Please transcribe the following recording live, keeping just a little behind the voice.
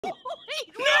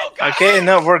No, guys. Okay,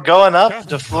 no, we're going up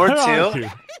to floor 2.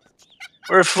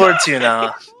 We're floor 2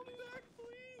 now.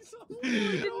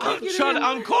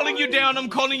 I'm calling you down. I'm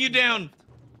calling you down.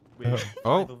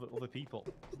 Other people.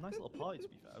 It's a nice little party, to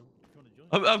be fair. If you want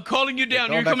to join. I'm calling you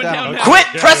down. You're coming down. Quit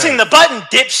pressing the button,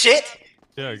 dipshit!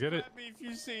 Yeah, get it.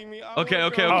 Okay. Oh,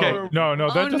 no,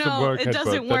 that doesn't work. It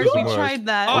doesn't work. That We tried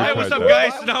that. Oh, hey, what's up,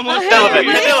 guys? No, I'm on Hit the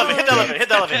elevator, hit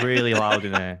the elevator. It's really loud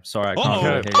in here. Sorry, I can't Okay.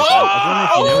 hear you. I was wondering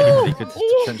if you knew anybody could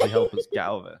potentially help us get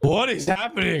out of it. What is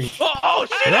happening? Oh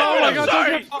shit! Oh my I'm God!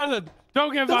 sorry. Don't get violent!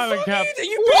 Don't get violent, Cap.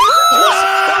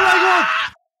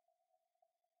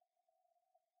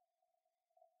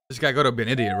 This guy gotta be an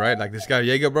idiot, right? Like this guy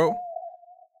Jaeger, bro.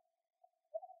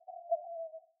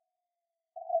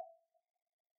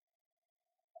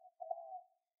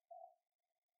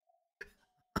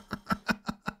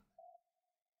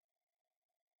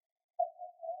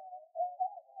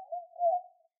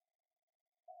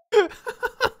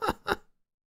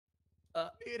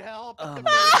 Need help. I'm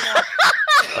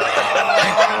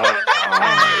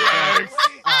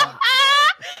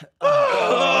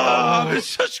in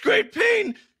such great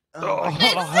pain.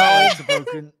 My legs are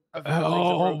broken. My legs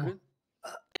are broken.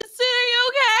 Vincent, are you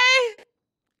okay?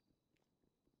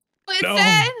 No,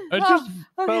 Vincent? I just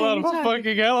fell out of a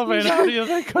fucking elevator. How do you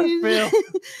think I feel?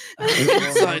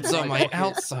 Insides on my I've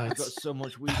outsides. got so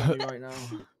much weed on me right now.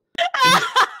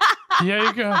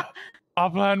 Jaeger, our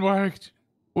plan worked.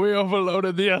 We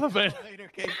overloaded the elevator.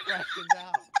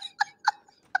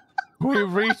 We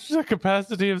reached a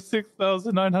capacity of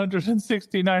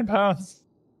 6,969 pounds.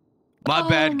 My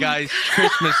bad, guys.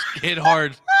 Christmas hit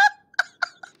hard.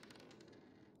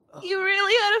 You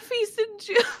really had a feast and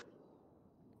juice.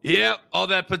 Yep, all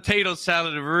that potato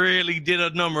salad really did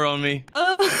a number on me.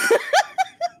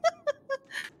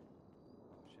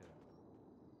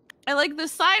 I like the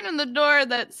sign on the door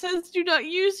that says "Do not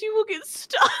use. You will get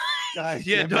stuck." Guys,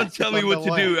 Yeah, get don't back tell me on what the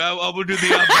to way. do. I will do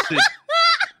the opposite.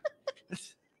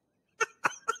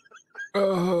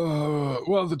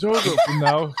 Well, the door's open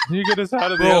now. Can you get us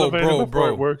out of the elevator before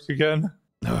it works again?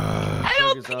 I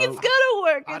don't think it's gonna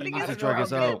work. I think I it's don't drag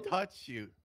us know, I'm out. gonna touch you.